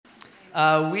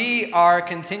We are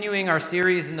continuing our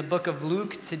series in the book of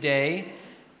Luke today,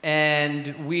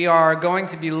 and we are going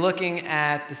to be looking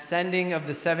at the sending of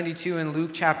the 72 in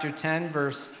Luke chapter 10,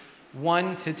 verse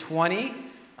 1 to 20.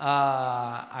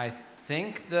 I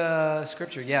think the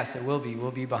scripture, yes, it will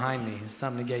be behind me. It's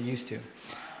something to get used to.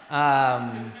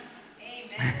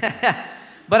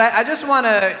 But I just want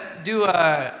to do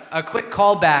a quick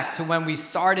callback to when we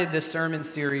started this sermon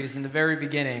series in the very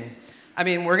beginning. I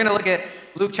mean, we're going to look at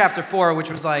Luke chapter 4, which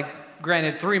was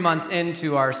granted 3 months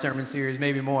into our sermon series,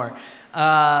 maybe more.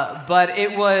 But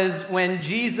it was when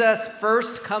Jesus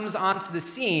first comes onto the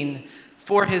scene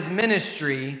for his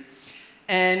ministry,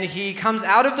 and he comes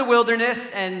out of the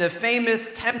wilderness, and the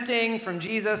famous tempting from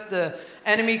Jesus, the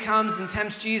enemy comes and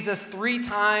tempts Jesus 3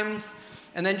 times,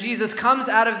 and then Jesus comes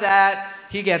out of that.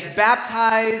 He gets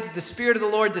baptized, the Spirit of the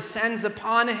Lord descends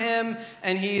upon him,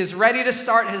 and he is ready to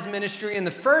start his ministry. And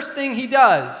the first thing he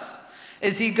does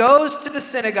is he goes to the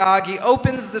synagogue, he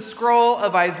opens the scroll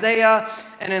of Isaiah,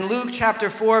 and in Luke chapter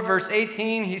 4, verse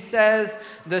 18, he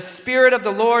says, "The Spirit of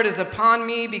the Lord is upon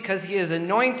me because he has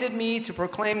anointed me to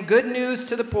proclaim good news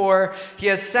to the poor. He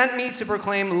has sent me to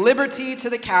proclaim liberty to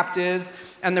the captives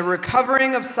and the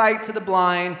recovering of sight to the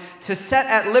blind, to set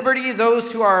at liberty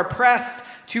those who are oppressed,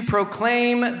 to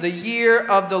proclaim the year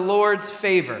of the Lord's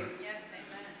favor." Yes,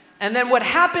 amen. And then what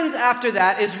happens after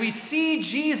that is we see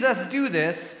Jesus do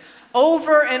this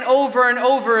over and over and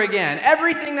over again.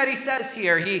 Everything that he says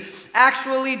here, he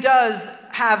actually does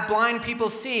have blind people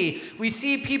see. We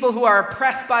see people who are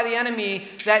oppressed by the enemy,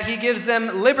 that he gives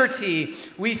them liberty.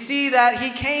 We see that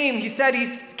he said he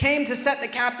came to set the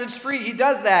captives free. He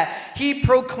does that. He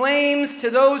proclaims to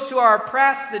those who are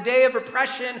oppressed, the day of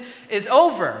oppression is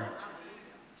over.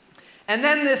 And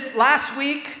then this last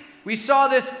week, we saw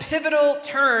this pivotal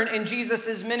turn in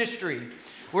Jesus' ministry,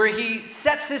 where he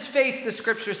sets his face, the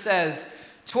scripture says,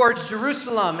 towards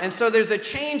Jerusalem. And so there's a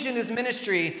change in his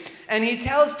ministry, and he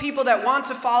tells people that want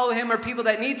to follow him or people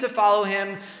that need to follow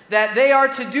him that they are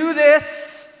to do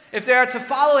this. If they are to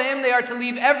follow him, they are to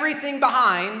leave everything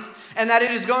behind, and that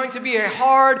it is going to be a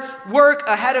hard work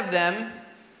ahead of them.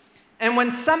 And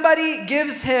when somebody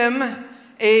gives him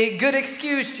a good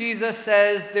excuse, Jesus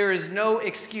says, there is no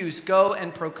excuse. Go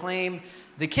and proclaim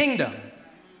the kingdom.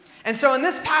 And so in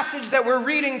this passage that we're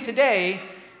reading today,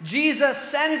 Jesus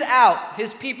sends out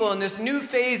his people in this new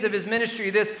phase of his ministry,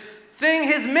 this thing,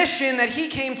 his mission that he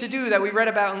came to do that we read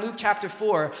about in Luke chapter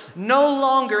 4, no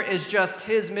longer is just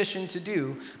his mission to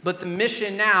do, but the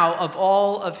mission now of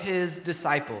all of his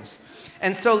disciples.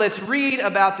 And so let's read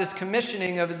about this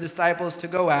commissioning of his disciples to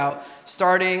go out,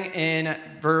 starting in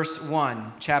verse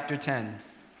 1, chapter 10.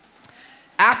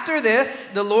 "After this,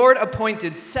 the Lord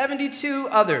appointed 72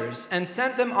 others and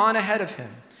sent them on ahead of him,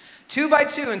 2 by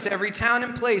 2 into every town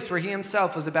and place where he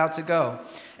himself was about to go.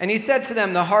 And he said to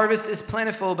them, 'The harvest is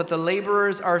plentiful, but the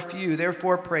laborers are few.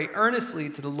 Therefore pray earnestly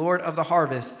to the Lord of the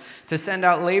harvest to send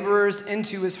out laborers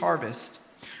into his harvest.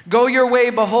 Go your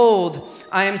way, behold,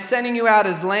 I am sending you out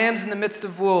as lambs in the midst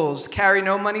of wolves. Carry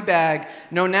no money bag,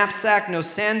 no knapsack, no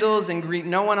sandals, and greet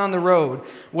no one on the road.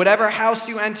 Whatever house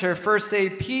you enter, first say,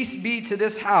 peace be to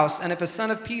this house. And if a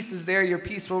son of peace is there, your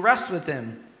peace will rest with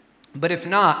him. But if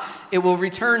not, it will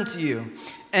return to you.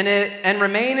 And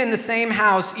remain in the same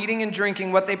house, eating and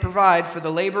drinking what they provide, for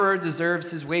the laborer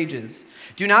deserves his wages.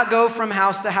 Do not go from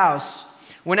house to house.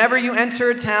 Whenever you enter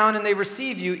a town and they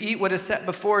receive you, eat what is set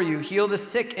before you. Heal the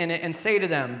sick in it and say to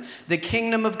them, the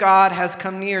kingdom of God has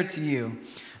come near to you.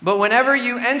 But whenever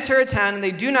you enter a town and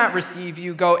they do not receive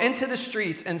you, go into the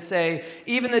streets and say,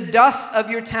 even the dust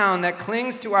of your town that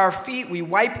clings to our feet we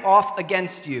wipe off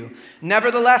against you.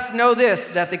 Nevertheless, know this,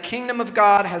 that the kingdom of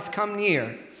God has come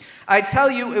near. I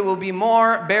tell you, it will be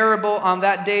more bearable on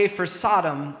that day for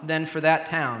Sodom than for that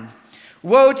town.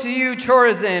 Woe to you,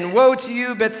 Chorazin! Woe to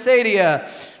you, Bethsaida!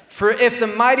 For if the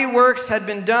mighty works had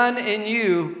been done in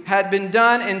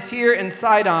Tyre and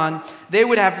Sidon, they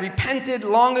would have repented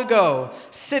long ago,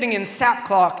 sitting in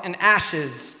sackcloth and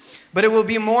ashes. But it will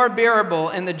be more bearable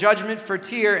in the judgment for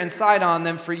Tyre and Sidon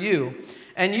than for you.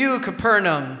 And you,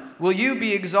 Capernaum, will you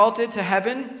be exalted to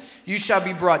heaven? You shall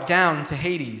be brought down to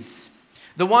Hades.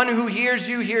 The one who hears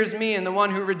you hears me, and the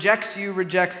one who rejects you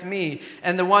rejects me,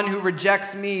 and the one who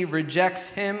rejects me rejects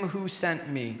him who sent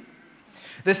me.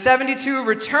 The 72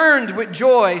 returned with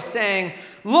joy, saying,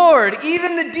 Lord,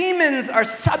 even the demons are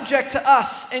subject to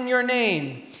us in your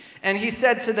name. And he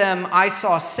said to them, I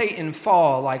saw Satan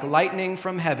fall like lightning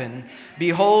from heaven.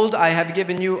 Behold, I have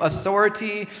given you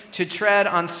authority to tread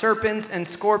on serpents and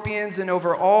scorpions and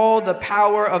over all the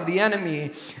power of the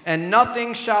enemy, and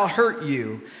nothing shall hurt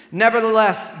you.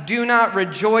 Nevertheless, do not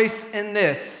rejoice in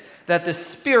this, that the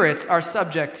spirits are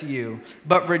subject to you,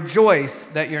 but rejoice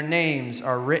that your names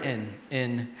are written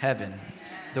in heaven.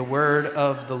 The word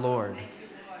of the Lord.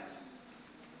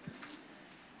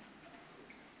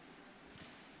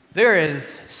 There is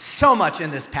so much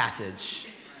in this passage.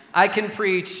 I can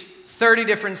preach 30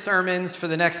 different sermons for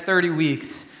the next 30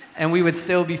 weeks, and we would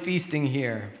still be feasting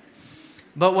here.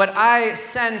 But what I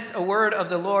sense a word of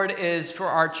the Lord is for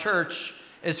our church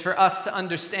is for us to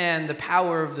understand the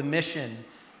power of the mission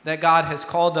that God has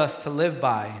called us to live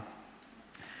by.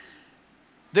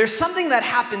 There's something that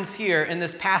happens here in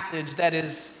this passage that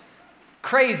is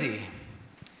crazy.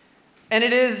 And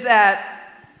it is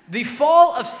that the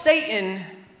fall of Satan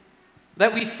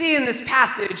that we see in this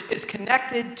passage is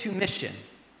connected to mission.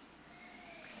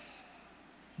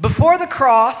 Before the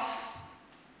cross,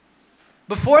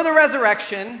 before the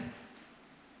resurrection,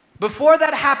 before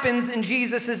that happens in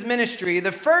Jesus' ministry,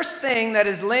 the first thing that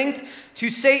is linked to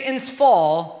Satan's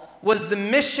fall was the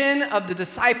mission of the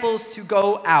disciples to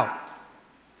go out.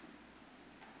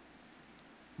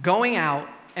 Going out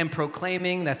and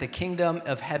proclaiming that the kingdom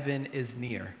of heaven is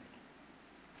near.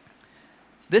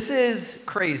 This is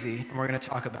crazy, and we're going to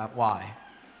talk about why.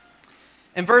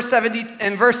 In verse 17,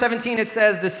 it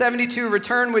says, the 72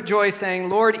 returned with joy, saying,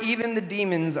 Lord, even the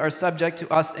demons are subject to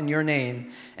us in your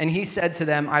name. And he said to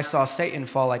them, I saw Satan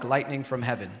fall like lightning from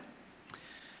heaven.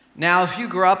 Now, if you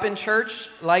grew up in church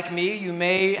like me, you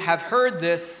may have heard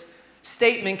this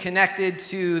statement connected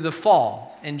to the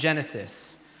fall in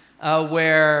Genesis,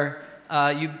 where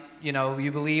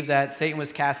you believe that Satan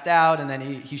was cast out, and then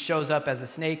he shows up as a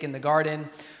snake in the garden.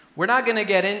 We're not going to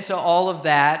get into all of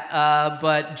that,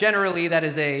 but generally that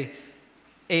is a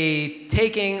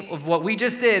taking of what we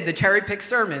just did, the cherry-pick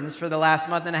sermons for the last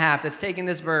month and a half, that's taking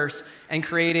this verse and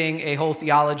creating a whole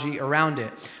theology around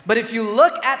it. But if you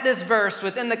look at this verse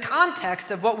within the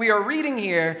context of what we are reading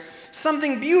here,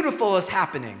 something beautiful is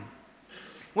happening.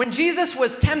 When Jesus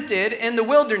was tempted in the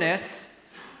wilderness,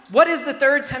 what is the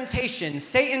third temptation?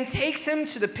 Satan takes him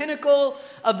to the pinnacle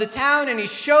of the town and he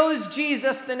shows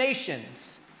Jesus the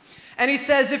nations. And he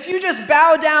says, if you just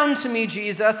bow down to me,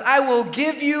 Jesus, I will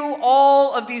give you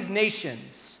all of these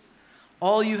nations.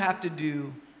 All you have to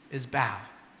do is bow.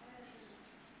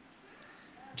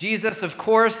 Jesus, of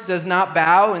course, does not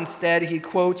bow. Instead, he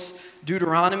quotes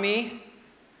Deuteronomy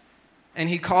and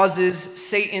he causes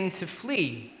Satan to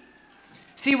flee.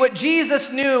 See, what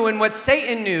Jesus knew and what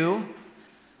Satan knew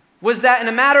was that in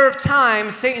a matter of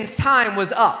time, Satan's time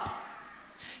was up.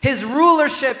 His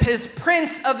rulership, his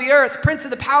prince of the earth, prince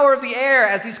of the power of the air,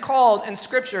 as he's called in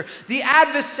Scripture, the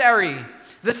adversary,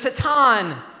 the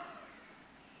Satan,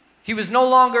 he was no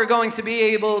longer going to be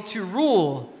able to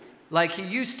rule like he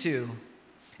used to.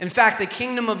 In fact, the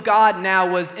kingdom of God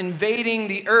now was invading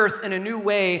the earth in a new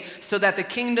way so that the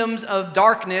kingdoms of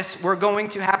darkness were going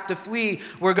to have to flee,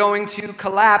 were going to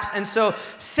collapse. And so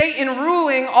Satan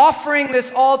ruling, offering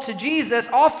this all to Jesus,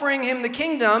 offering him the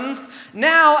kingdoms.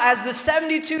 Now, as the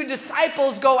 72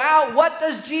 disciples go out, what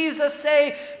does Jesus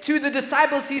say to the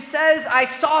disciples? He says, I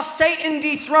saw Satan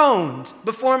dethroned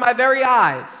before my very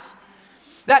eyes.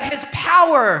 That his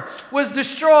power was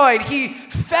destroyed. He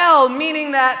fell,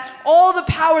 meaning that all the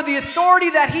power, the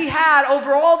authority that he had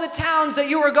over all the towns that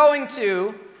you were going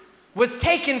to was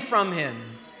taken from him.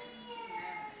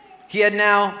 He had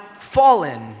now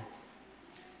fallen.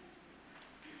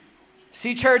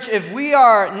 See, church, if we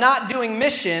are not doing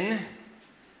mission,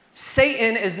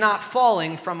 Satan is not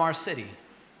falling from our city.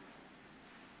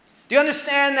 Do you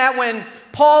understand that when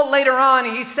Paul later on,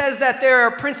 he says that there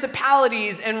are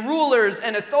principalities and rulers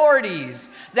and authorities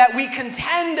that we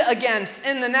contend against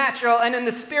in the natural and in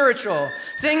the spiritual,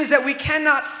 things that we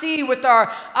cannot see with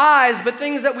our eyes, but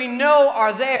things that we know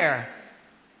are there.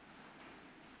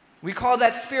 We call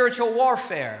that spiritual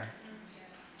warfare.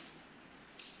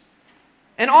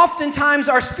 And oftentimes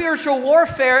our spiritual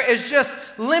warfare is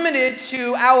just limited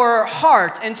to our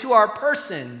heart and to our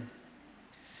person.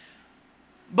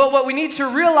 But what we need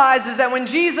to realize is that when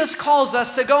Jesus calls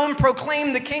us to go and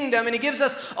proclaim the kingdom, and he gives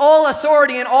us all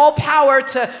authority and all power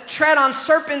to tread on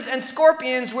serpents and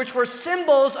scorpions, which were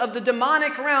symbols of the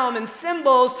demonic realm and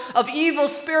symbols of evil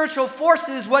spiritual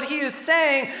forces, what he is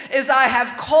saying is, I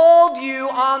have called you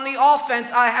on the offense.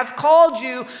 I have called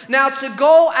you now to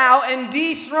go out and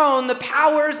dethrone the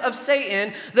powers of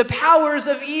Satan, the powers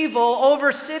of evil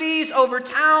over cities, over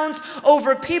towns,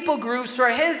 over people groups,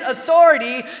 where his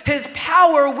authority, his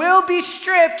power will be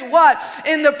stripped, what?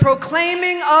 In the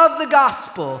proclaiming of the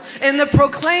gospel, in the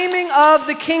proclaiming of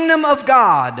the kingdom of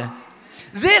God.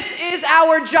 This is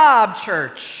our job,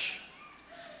 church.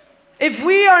 If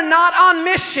we are not on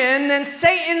mission, then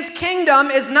Satan's kingdom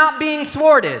is not being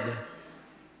thwarted.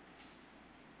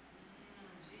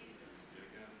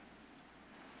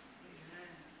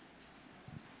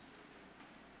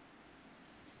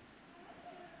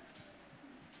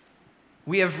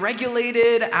 we have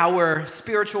regulated our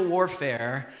spiritual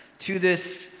warfare to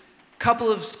this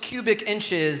couple of cubic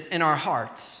inches in our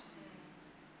hearts.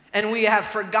 And we have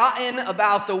forgotten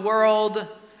about the world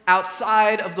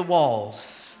outside of the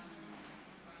walls.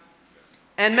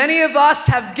 And many of us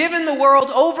have given the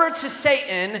world over to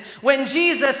Satan when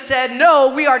Jesus said,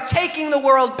 no, we are taking the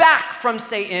world back from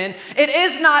Satan. It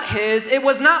is not his. It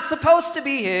was not supposed to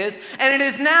be his. And it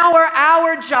is now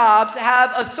our job to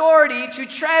have authority to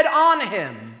tread on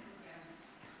him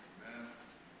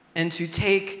and to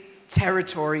take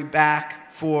territory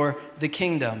back for the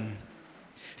kingdom.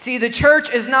 See, the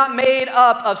church is not made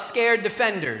up of scared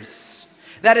defenders.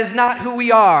 That is not who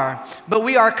we are, but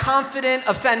we are confident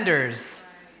offenders.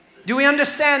 Do we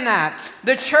understand that?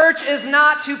 The church is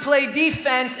not to play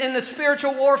defense in the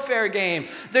spiritual warfare game.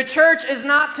 The church is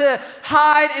not to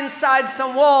hide inside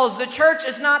some walls. The church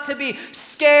is not to be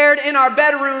scared in our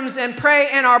bedrooms and pray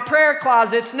in our prayer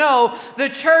closets. No, the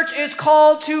church is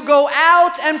called to go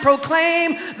out and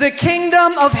proclaim the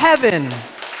kingdom of heaven.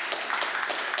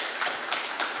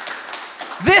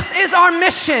 This is our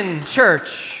mission,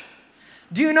 church.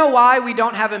 Do you know why we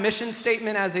don't have a mission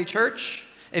statement as a church?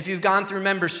 If you've gone through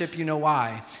membership, you know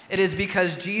why. It is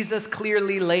because Jesus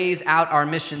clearly lays out our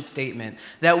mission statement,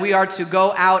 that we are to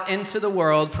go out into the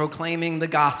world proclaiming the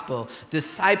gospel,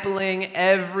 discipling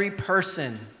every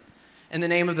person in the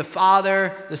name of the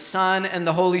Father, the Son, and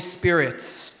the Holy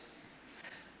Spirit.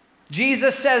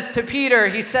 Jesus says to Peter,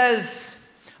 he says,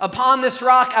 upon this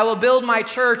rock I will build my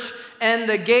church, and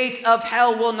the gates of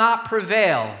hell will not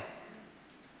prevail.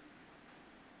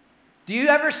 Do you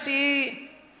ever see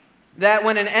that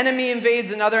when an enemy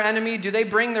invades another enemy, do they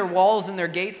bring their walls and their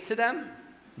gates to them?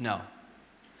 No.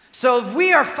 So if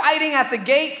we are fighting at the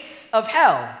gates of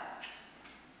hell,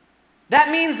 that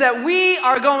means that we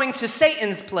are going to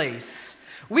Satan's place.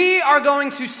 We are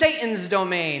going to Satan's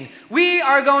domain. We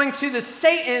are going to the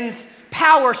Satan's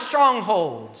power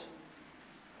stronghold.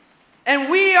 And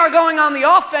we are going on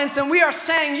the offense, and we are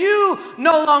saying, you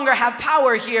no longer have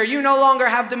power here. You no longer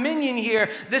have dominion here.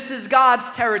 This is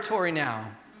God's territory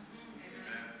now.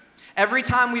 Every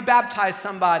time we baptize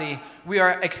somebody, we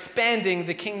are expanding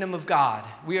the kingdom of God.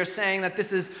 We are saying that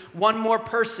this is one more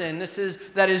person.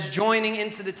 That is joining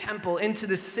into the temple, into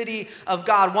the city of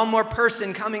God. One more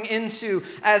person coming into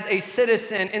as a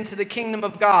citizen into the kingdom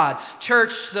of God.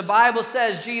 Church, the Bible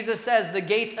says, Jesus says, the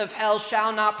gates of hell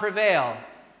shall not prevail.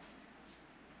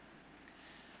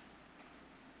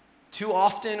 Too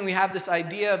often we have this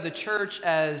idea of the church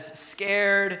as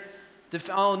scared.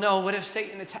 Oh no, what if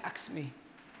Satan attacks me?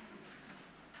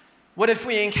 What if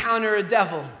we encounter a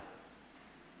devil?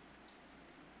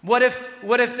 What if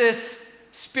this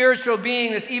spiritual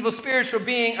being, this evil spiritual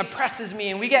being oppresses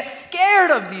me, and we get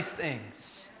scared of these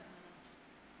things?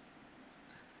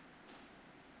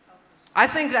 I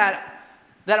think that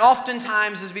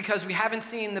oftentimes is because we haven't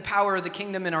seen the power of the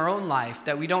kingdom in our own life,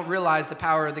 that we don't realize the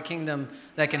power of the kingdom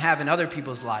that can have in other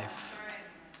people's life.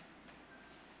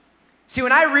 See,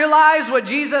 when I realize what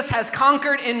Jesus has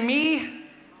conquered in me,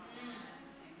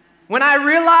 when I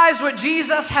realize what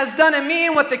Jesus has done in me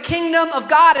and what the kingdom of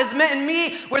God has meant in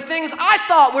me, were things I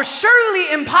thought were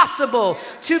surely impossible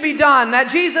to be done, that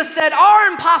Jesus said are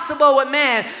impossible with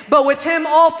man, but with him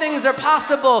all things are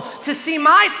possible. To see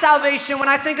my salvation, when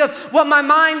I think of what my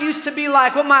mind used to be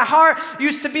like, what my heart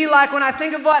used to be like, when I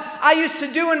think of what I used to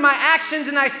do in my actions,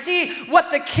 and I see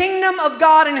what the kingdom of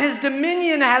God and his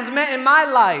dominion has meant in my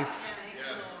life,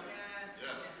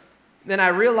 then I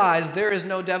realize there is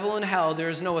no devil in hell,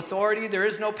 there is no authority, there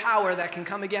is no power that can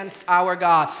come against our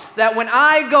God. That when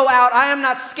I go out, I am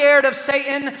not scared of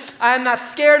Satan, I am not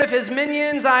scared of his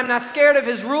minions, I am not scared of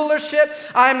his rulership,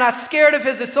 I am not scared of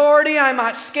his authority, I am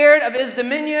not scared of his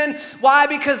dominion. Why?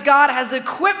 Because God has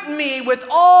equipped me with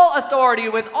all authority,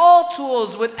 with all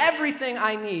tools, with everything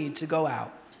I need to go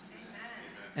out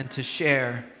and to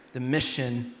share the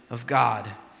mission of God.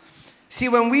 See,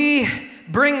 when we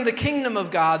bring the kingdom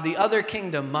of God, the other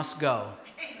kingdom must go.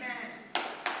 Amen.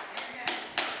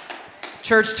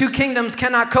 Church, two kingdoms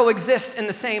cannot coexist in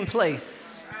the same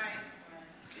place.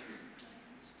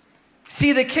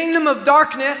 See, the kingdom of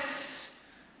darkness,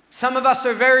 some of us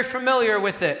are very familiar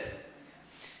with it.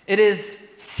 It is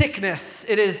sickness,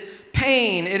 it is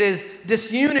pain, it is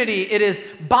disunity, it is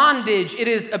bondage, it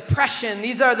is oppression.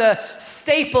 These are the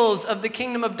staples of the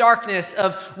kingdom of darkness,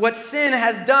 of what sin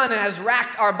has done and has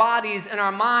racked our bodies and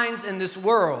our minds in this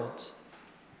world.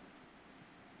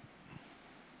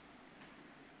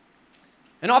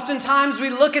 And oftentimes we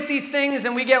look at these things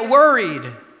and we get worried.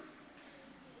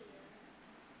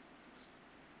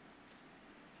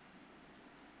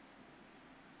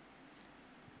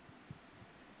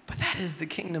 But that is the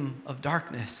kingdom of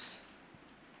darkness.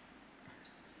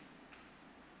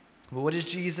 But what does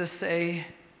Jesus say?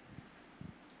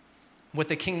 What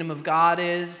the kingdom of God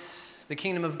is, the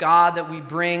kingdom of God that we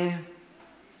bring.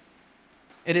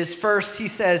 It is first, he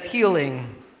says,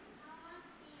 healing.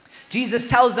 Jesus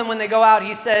tells them when they go out,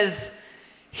 he says,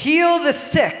 heal the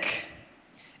sick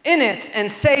in it and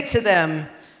say to them,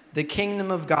 the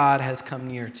kingdom of God has come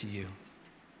near to you.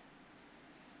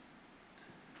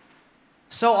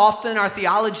 So often our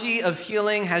theology of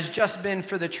healing has just been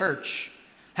for the church,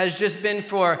 has just been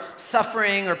for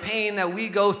suffering or pain that we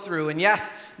go through. And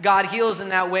yes, God heals in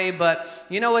that way, but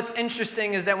you know what's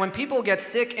interesting is that when people get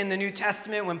sick in the New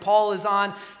Testament, when Paul is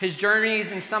on his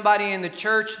journeys and somebody in the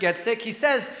church gets sick, he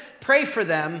says, pray for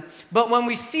them. But when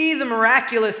we see the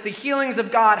miraculous, the healings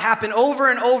of God happen over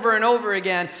and over and over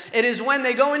again, it is when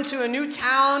they go into a new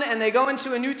town and they go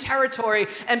into a new territory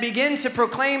and begin to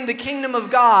proclaim the kingdom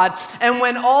of God. And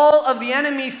when all of the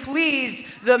enemy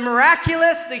flees, the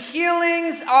miraculous, the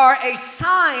healings are a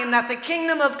sign that the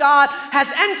kingdom of God has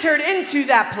entered into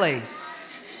that place.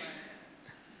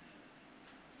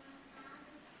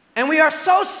 And we are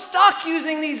so stuck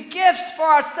using these gifts for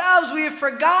ourselves, we have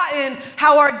forgotten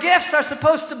how our gifts are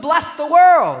supposed to bless the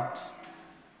world.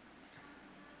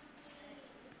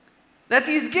 That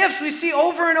these gifts we see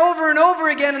over and over and over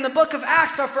again in the book of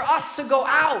Acts are for us to go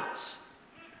out,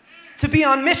 to be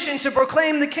on mission, to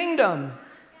proclaim the kingdom.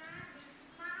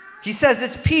 He says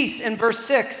it's peace in verse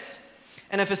 6.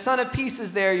 And if a son of peace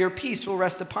is there, your peace will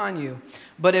rest upon you.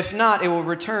 But if not, it will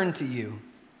return to you.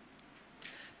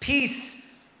 Peace,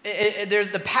 there's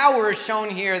the power is shown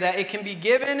here that it can be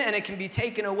given and it can be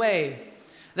taken away.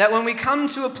 That when we come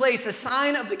to a place, a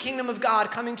sign of the kingdom of God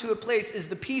coming to a place is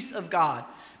the peace of God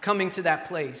coming to that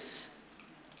place.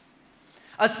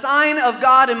 A sign of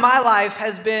God in my life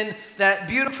has been that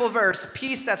beautiful verse,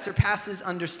 peace that surpasses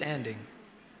understanding.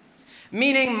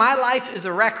 Meaning my life is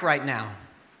a wreck right now.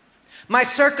 My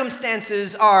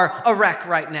circumstances are a wreck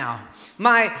right now.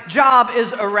 My job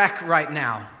is a wreck right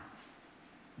now.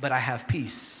 But I have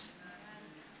peace.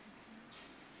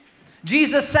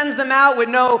 Jesus sends them out with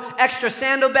no extra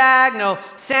sandal bag, no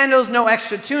sandals, no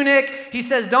extra tunic. He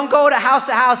says, don't go to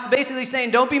house, basically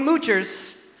saying, don't be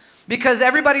moochers, because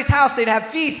everybody's house, they'd have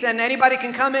feasts and anybody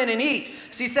can come in and eat.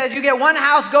 So he says, you get one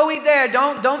house, go eat there.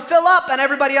 Don't fill up on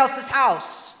everybody else's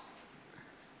house.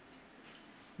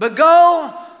 But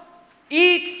go,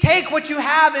 eat, take what you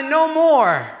have and no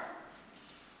more.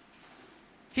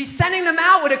 He's sending them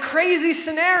out with a crazy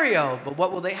scenario, but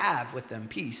what will they have with them?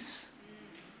 Peace.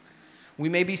 We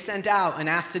may be sent out and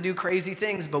asked to do crazy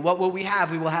things, but what will we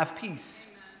have? We will have peace.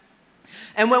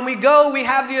 And when we go, we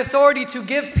have the authority to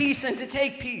give peace and to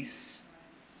take peace.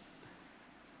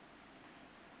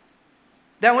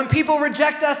 That when people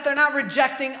reject us, they're not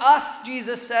rejecting us,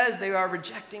 Jesus says, they are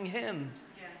rejecting him.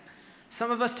 Yes.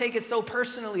 Some of us take it so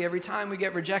personally every time we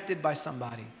get rejected by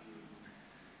somebody.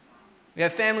 We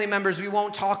have family members we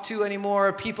won't talk to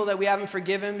anymore, people that we haven't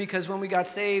forgiven because when we got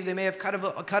saved, they may have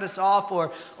cut us off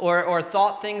or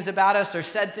thought things about us or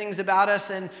said things about us,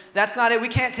 and that's not it. We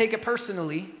can't take it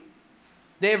personally.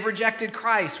 They have rejected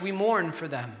Christ. We mourn for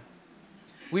them.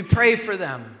 We pray for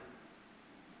them.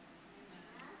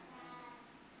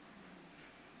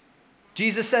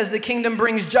 Jesus says the kingdom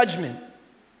brings judgment.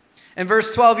 In verse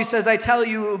 12, he says, I tell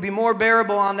you, it will be more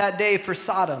bearable on that day for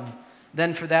Sodom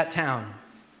than for that town.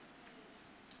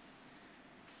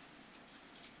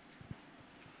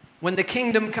 When the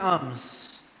kingdom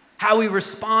comes, how we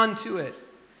respond to it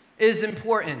is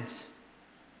important.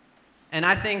 And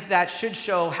I think that should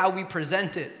show how we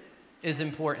present it is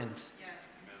important. Yes.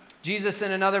 Jesus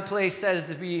in another place says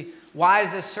to be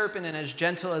wise as serpent and as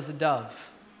gentle as a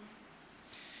dove.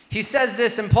 He says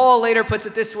this, and Paul later puts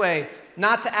it this way,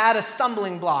 not to add a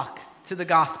stumbling block to the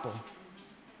gospel.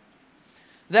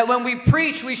 That when we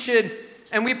preach,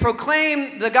 and we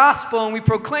proclaim the gospel and we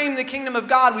proclaim the kingdom of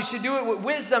God, we should do it with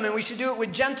wisdom and we should do it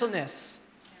with gentleness.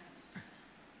 Yes.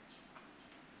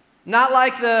 Not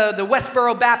like the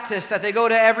Westboro Baptists that they go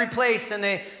to every place and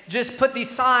they just put these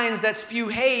signs that spew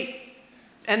hate.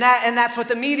 And that's what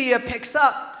the media picks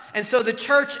up. And so the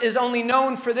church is only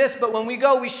known for this, but when we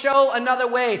go, we show another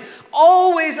way.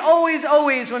 Always, always,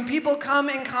 always, when people come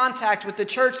in contact with the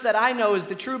church that I know is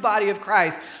the true body of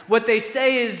Christ, what they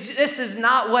say is, this is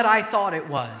not what I thought it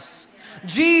was.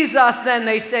 Jesus, then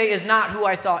they say, is not who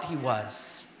I thought he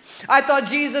was. I thought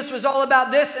Jesus was all about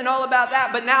this and all about that,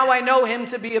 but now I know him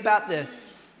to be about this.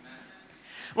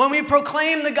 When we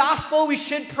proclaim the gospel, we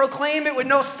should proclaim it with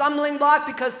no stumbling block,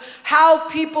 because how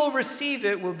people receive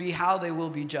it will be how they will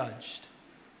be judged.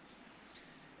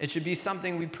 It should be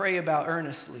something we pray about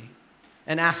earnestly.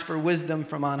 and ask for wisdom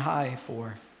from on high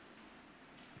for.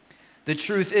 The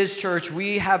truth is, church,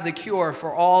 we have the cure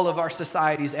for all of our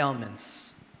society's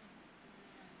ailments.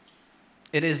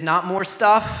 It is not more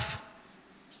stuff.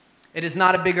 It is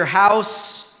not a bigger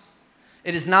house.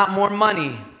 It is not more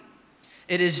money.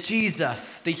 It is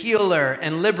Jesus, the healer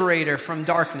and liberator from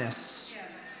darkness.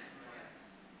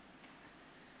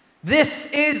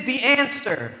 This is the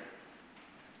answer.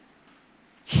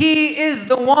 He is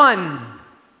the one.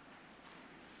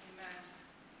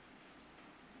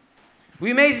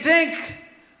 We may think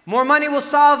more money will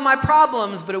solve my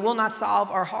problems, but it will not solve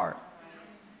our heart.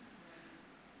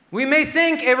 We may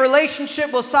think a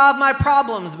relationship will solve my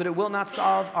problems, but it will not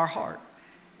solve our heart.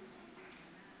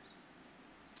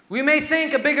 We may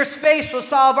think a bigger space will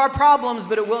solve our problems,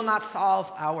 but it will not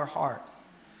solve our heart.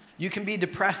 You can be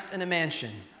depressed in a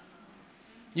mansion.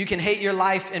 You can hate your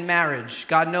life in marriage.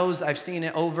 God knows I've seen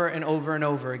it over and over and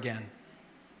over again.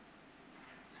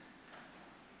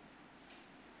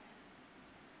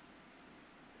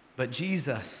 But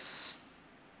Jesus,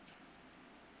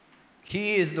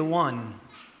 He is the one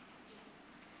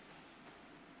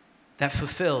that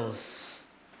fulfills.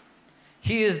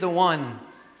 He is the one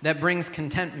that brings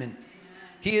contentment.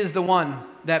 He is the one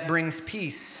that brings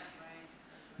peace.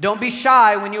 Don't be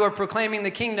shy when you are proclaiming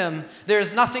the kingdom.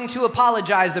 There's nothing to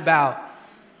apologize about.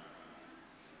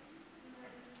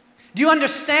 Do you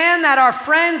understand that our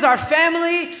friends, our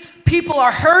family, people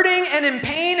are hurting and in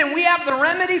pain, and we have the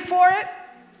remedy for it?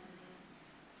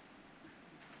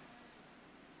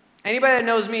 Anybody that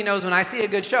knows me knows when I see a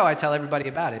good show, I tell everybody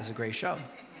about it. It's a great show.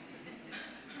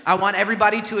 I want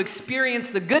everybody to experience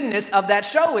the goodness of that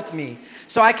show with me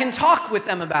so I can talk with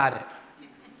them about it.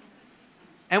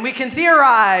 And we can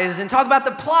theorize and talk about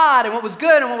the plot and what was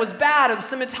good and what was bad, or the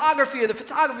cinematography or the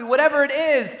photography, whatever it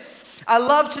is. I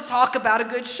love to talk about a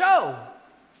good show.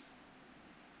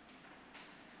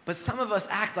 But some of us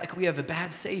act like we have a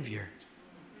bad Savior.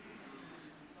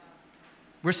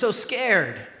 We're so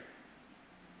scared.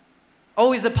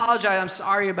 Always apologize. I'm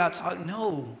sorry about talking.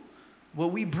 No.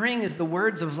 What we bring is the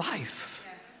words of life.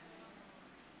 Yes.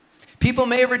 People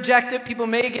may reject it. People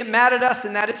may get mad at us,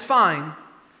 and that is fine.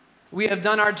 We have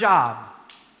done our job.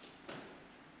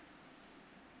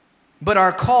 But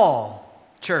our call,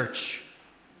 church,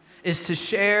 is to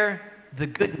share the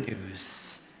good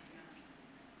news.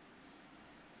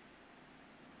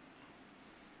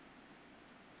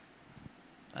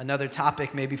 Another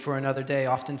topic maybe for another day.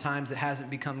 Oftentimes it hasn't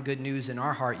become good news in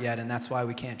our heart yet, and that's why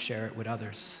we can't share it with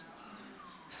others.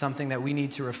 Something that we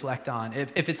need to reflect on.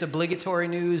 If it's obligatory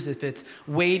news, if it's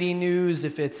weighty news,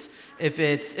 if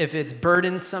it's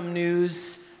burdensome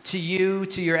news to you,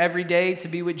 to your everyday, to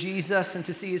be with Jesus and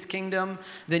to see His kingdom,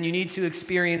 then you need to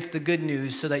experience the good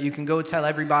news so that you can go tell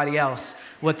everybody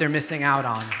else what they're missing out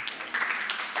on.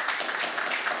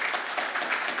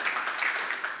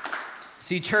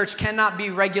 See, church cannot be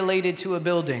regulated to a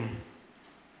building.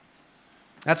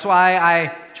 That's why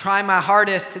I try my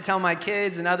hardest to tell my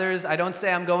kids and others, I don't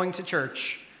say I'm going to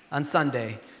church on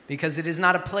Sunday, because it is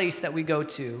not a place that we go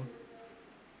to.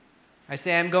 I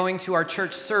say I'm going to our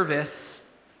church service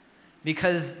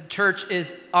because church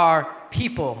is our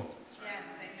people. Yes,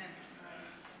 amen.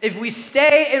 If we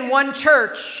stay in one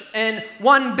church and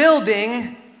one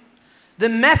building, the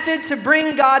method to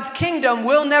bring God's kingdom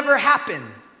will never happen.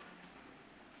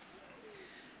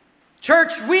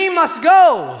 Church, we must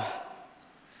go.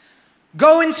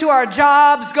 Go into our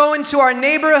jobs, go into our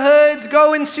neighborhoods,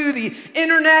 go into the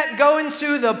internet, go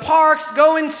into the parks,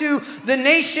 go into the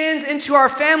nations, into our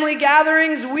family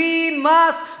gatherings. We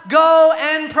must go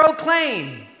and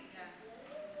proclaim. Yes.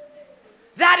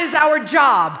 That is our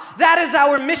job. That is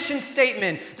our mission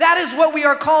statement. That is what we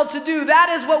are called to do. That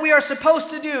is what we are supposed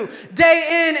to do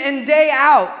day in and day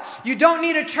out. You don't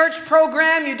need a church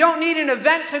program. You don't need an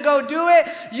event to go do it.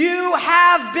 You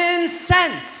have been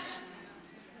sent.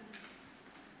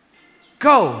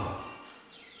 Go.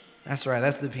 That's right.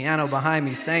 That's the piano behind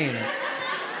me saying it.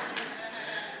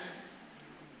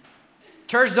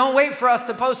 Church, don't wait for us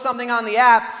to post something on the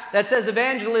app that says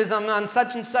evangelism on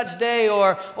such and such day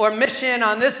or mission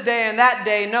on this day and that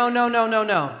day.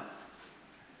 No.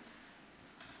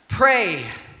 Pray.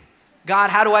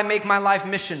 God, how do I make my life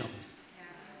missional?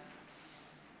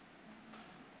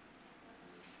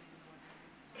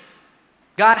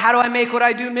 God, how do I make what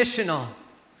I do missional?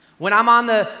 When I'm on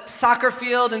the soccer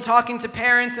field and talking to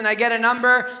parents and I get a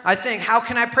number, I think, how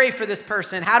can I pray for this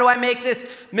person? How do I make this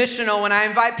missional? When I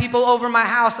invite people over my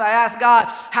house, I ask God,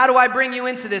 how do I bring you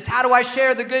into this? How do I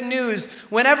share the good news?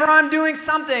 Whenever I'm doing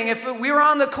something, if we were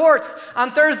on the courts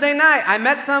on Thursday night, I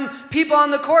met some people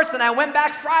on the courts and I went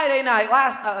back Friday night,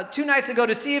 2 nights ago,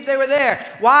 to see if they were there.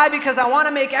 Why? Because I want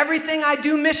to make everything I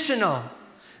do missional.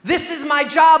 This is my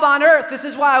job on earth. This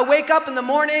is why I wake up in the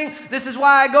morning. This is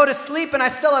why I go to sleep and I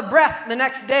still have breath the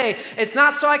next day. It's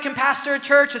not so I can pastor a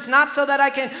church. It's not so that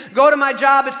I can go to my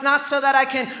job. It's not so that I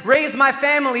can raise my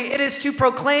family. It is to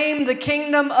proclaim the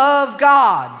kingdom of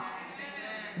God.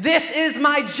 This is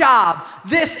my job.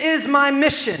 This is my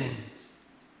mission.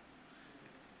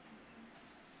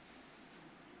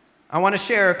 I want to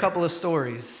share a couple of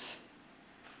stories.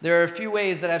 There are a few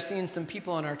ways that I've seen some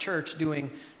people in our church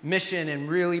doing mission in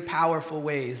really powerful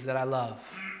ways that I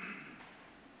love.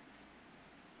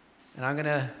 And I'm going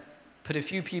to put a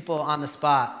few people on the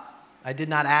spot. I did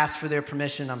not ask for their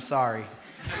permission. I'm sorry.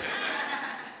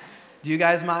 Do you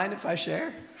guys mind if I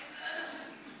share?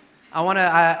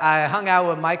 I hung out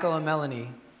with Michael and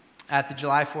Melanie at the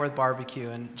July 4th barbecue,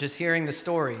 and just hearing the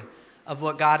story of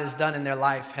what God has done in their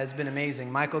life has been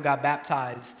amazing. Michael got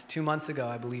baptized 2 months ago,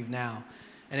 I believe now.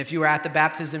 And if you were at the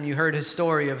baptism, you heard his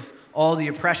story of all the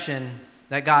oppression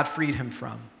that God freed him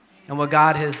from and what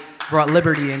God has brought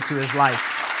liberty into his life.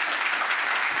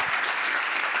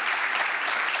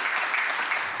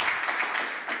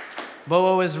 But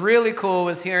what was really cool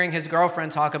was hearing his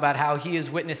girlfriend talk about how he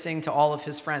is witnessing to all of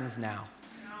his friends now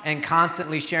and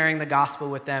constantly sharing the gospel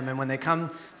with them. And when they come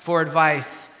for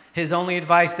advice, his only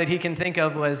advice that he can think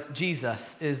of was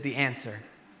Jesus is the answer.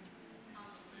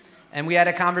 And we had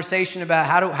a conversation about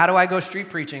how do I go street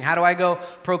preaching? How do I go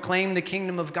proclaim the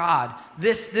kingdom of God?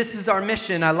 This is our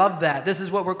mission. I love that. This is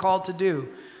what we're called to do.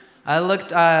 I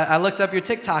looked up your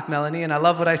TikTok, Melanie, and I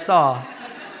love what I saw.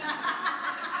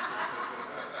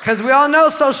 Because we all know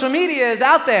social media is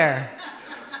out there.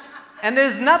 And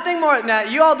there's nothing more. Now,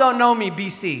 you all don't know me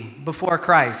BC, before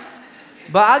Christ.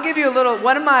 But I'll give you a little.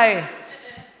 One of my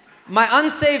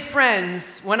unsaved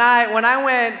friends, when I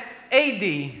went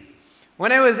AD,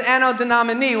 when it was Anno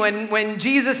Domini, when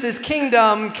Jesus'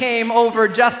 kingdom came over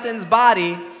Justin's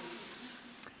body,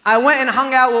 I went and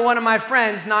hung out with one of my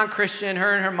friends, non-Christian,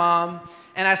 her and her mom,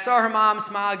 and I saw her mom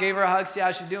smile, gave her a hug, see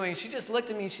how she's doing. She just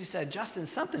looked at me and she said, "Justin,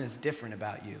 something is different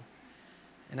about you."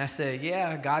 And I said,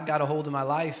 "Yeah, God got a hold of my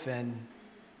life, and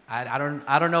I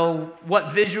don't know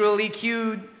what visually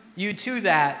cued you to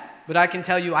that, but I can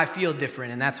tell you I feel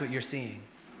different, and that's what you're seeing."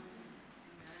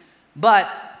 But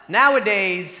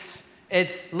nowadays,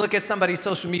 it's look at somebody's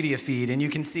social media feed and you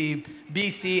can see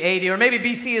BC 80, or maybe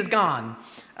BC is gone,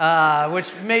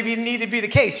 which maybe need to be the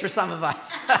case for some of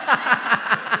us.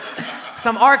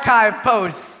 Some archive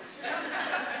posts.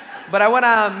 But I went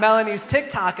on Melanie's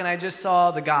TikTok and I just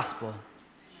saw the gospel.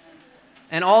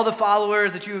 And all the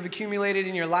followers that you have accumulated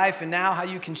in your life, and now how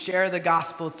you can share the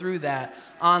gospel through that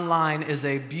online is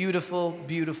a beautiful,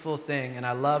 beautiful thing, and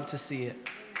I love to see it.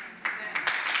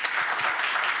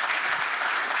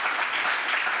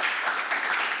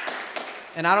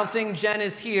 And I don't think Jen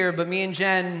is here, but me and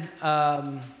Jen,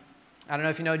 I don't know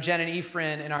if you know Jen and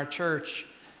Ephraim in our church.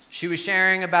 She was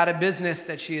sharing about a business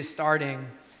that she is starting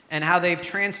and how they've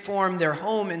transformed their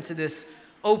home into this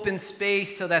open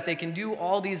space so that they can do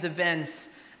all these events.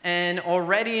 And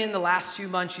already in the last few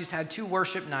months, she's had 2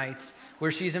 worship nights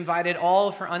where she's invited all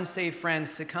of her unsaved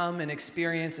friends to come and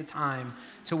experience a time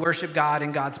to worship God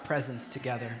in God's presence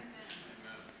together.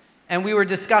 And we were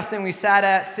discussing, we sat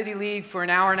at City League for an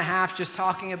hour and a half just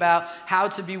talking about how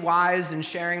to be wise and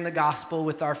sharing the gospel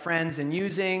with our friends and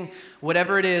using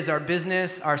whatever it is, our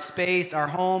business, our space, our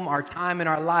home, our time, and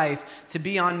our life to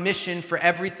be on mission for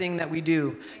everything that we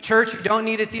do. Church, you don't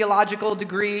need a theological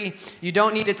degree. You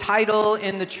don't need a title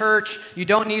in the church. You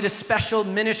don't need a special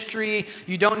ministry.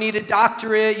 You don't need a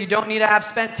doctorate. You don't need to have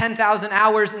spent 10,000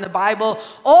 hours in the Bible.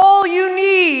 All you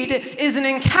need is an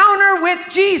encounter with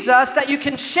Jesus that you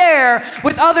can share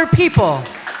with other people.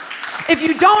 If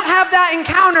you don't have that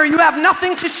encounter, you have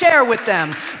nothing to share with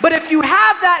them. But if you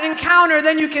have that encounter,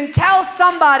 then you can tell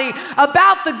somebody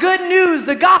about the good news,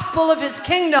 the gospel of his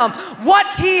kingdom, what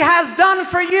he has done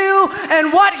for you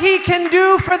and what he can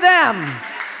do for them.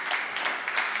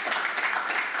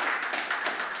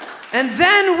 And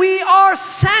then we are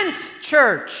sent,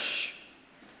 church.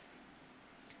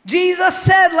 Jesus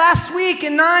said last week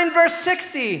in 9 verse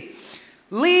 60,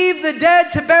 "Leave the dead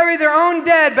to bury their own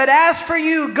dead, but as for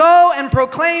you, go and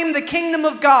proclaim the kingdom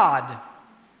of God."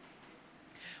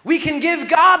 We can give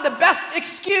God the best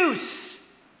excuse.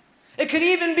 It could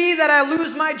even be that I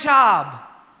lose my job.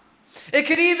 It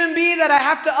could even be that I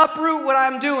have to uproot what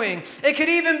I'm doing. It could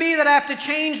even be that I have to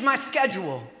change my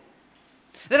schedule,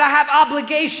 that I have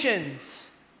obligations.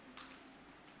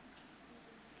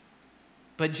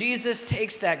 But Jesus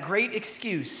takes that great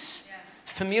excuse,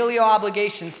 familial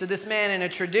obligations, to this man in a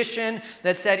tradition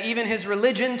that said even his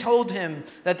religion told him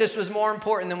that this was more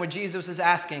important than what Jesus was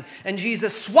asking. And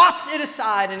Jesus swats it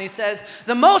aside and he says,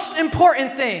 the most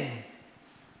important thing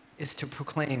is to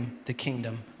proclaim the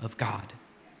kingdom of God.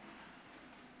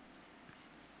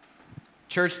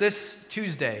 Church, this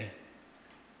Tuesday,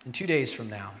 in 2 days from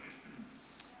now,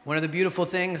 one of the beautiful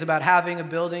things about having a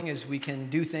building is we can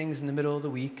do things in the middle of the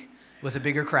week with a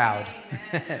bigger crowd.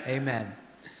 Amen. Amen.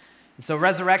 And so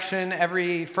Resurrection,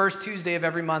 every first Tuesday of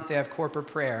every month, they have corporate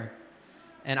prayer.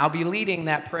 And I'll be leading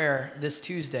that prayer this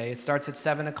Tuesday. It starts at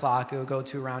 7 o'clock. It will go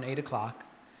to around 8 o'clock.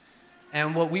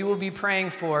 And what we will be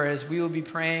praying for is we will be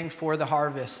praying for the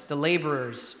harvest, the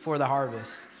laborers for the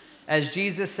harvest. As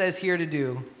Jesus says here to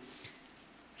do,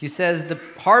 he says, the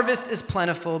harvest is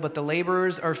plentiful, but the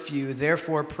laborers are few.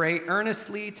 Therefore, pray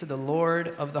earnestly to the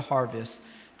Lord of the harvest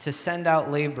to send out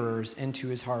laborers into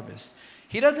his harvest.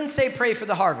 He doesn't say pray for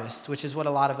the harvest, which is what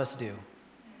a lot of us do.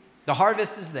 The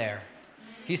harvest is there.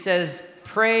 He says,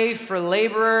 pray for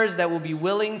laborers that will be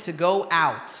willing to go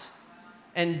out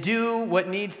and do what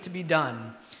needs to be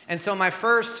done. And so my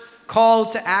first call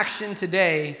to action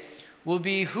today will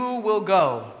be who will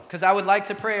go? Because I would like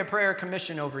to pray a prayer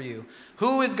commission over you.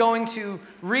 Who is going to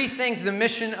rethink the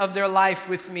mission of their life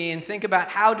with me and think about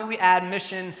how do we add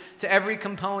mission to every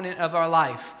component of our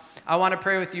life? I want to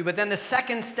pray with you. But then the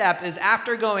second step is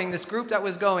after going, this group that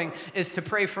was going, is to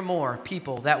pray for more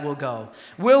people that will go.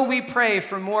 Will we pray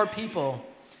for more people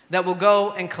that will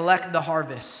go and collect the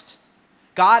harvest?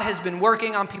 God has been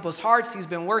working on people's hearts. He's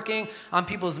been working on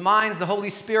people's minds. The Holy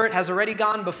Spirit has already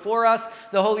gone before us.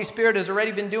 The Holy Spirit has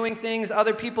already been doing things.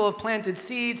 Other people have planted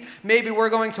seeds. Maybe we're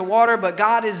going to water, but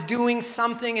God is doing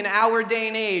something in our day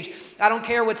and age. I don't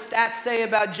care what stats say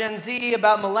about Gen Z,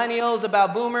 about millennials,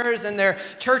 about boomers and their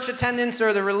church attendance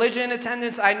or the religion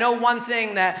attendance. I know one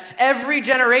thing, that every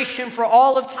generation for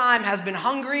all of time has been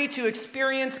hungry to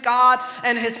experience God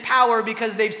and his power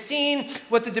because they've seen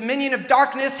what the dominion of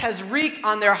darkness has wreaked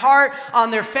on their heart,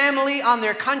 on their family, on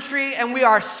their country, and we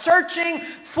are searching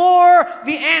for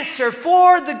the answer,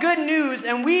 for the good news,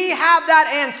 and we have that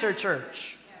answer,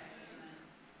 church.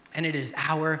 And it is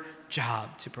our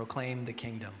job to proclaim the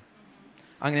kingdom.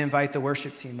 I'm going to invite the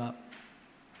worship team up.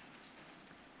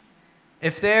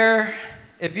 If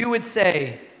you would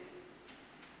say,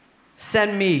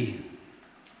 send me,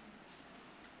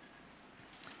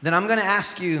 then I'm going to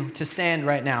ask you to stand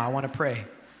right now. I want to pray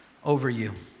over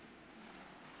you.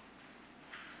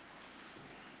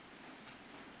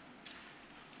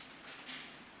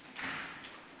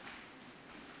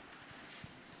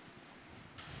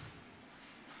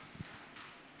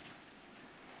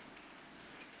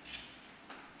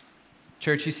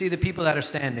 Church, you see the people that are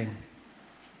standing.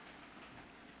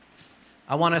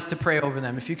 I want us to pray over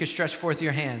them. If you could stretch forth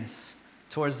your hands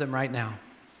towards them right now.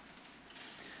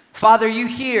 Father, you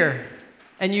hear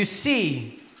and you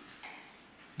see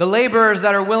the laborers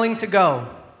that are willing to go,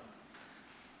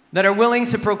 that are willing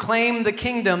to proclaim the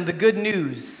kingdom, the good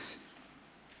news.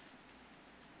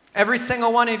 Every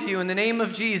single one of you, in the name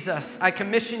of Jesus, I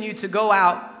commission you to go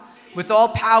out with all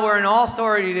power and all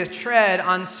authority to tread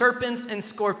on serpents and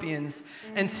scorpions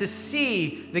and to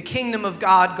see the kingdom of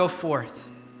God go forth.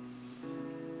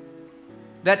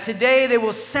 That today they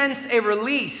will sense a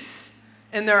release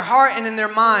in their heart and in their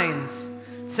minds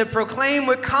to proclaim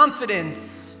with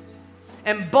confidence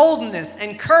and boldness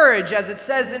and courage, as it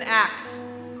says in Acts,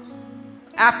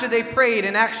 after they prayed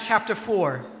in Acts chapter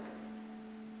 4,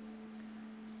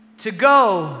 to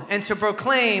go and to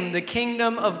proclaim the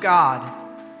kingdom of God.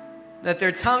 That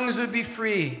their tongues would be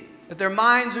free, that their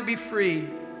minds would be free,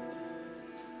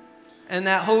 and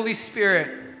that Holy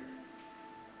Spirit,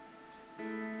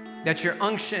 that your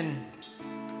unction,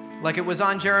 like it was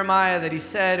on Jeremiah, that he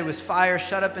said it was fire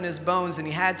shut up in his bones and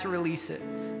he had to release it,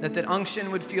 that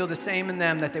unction would feel the same in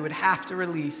them, that they would have to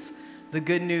release the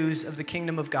good news of the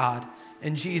kingdom of God.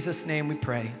 In Jesus' name we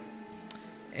pray.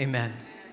 Amen.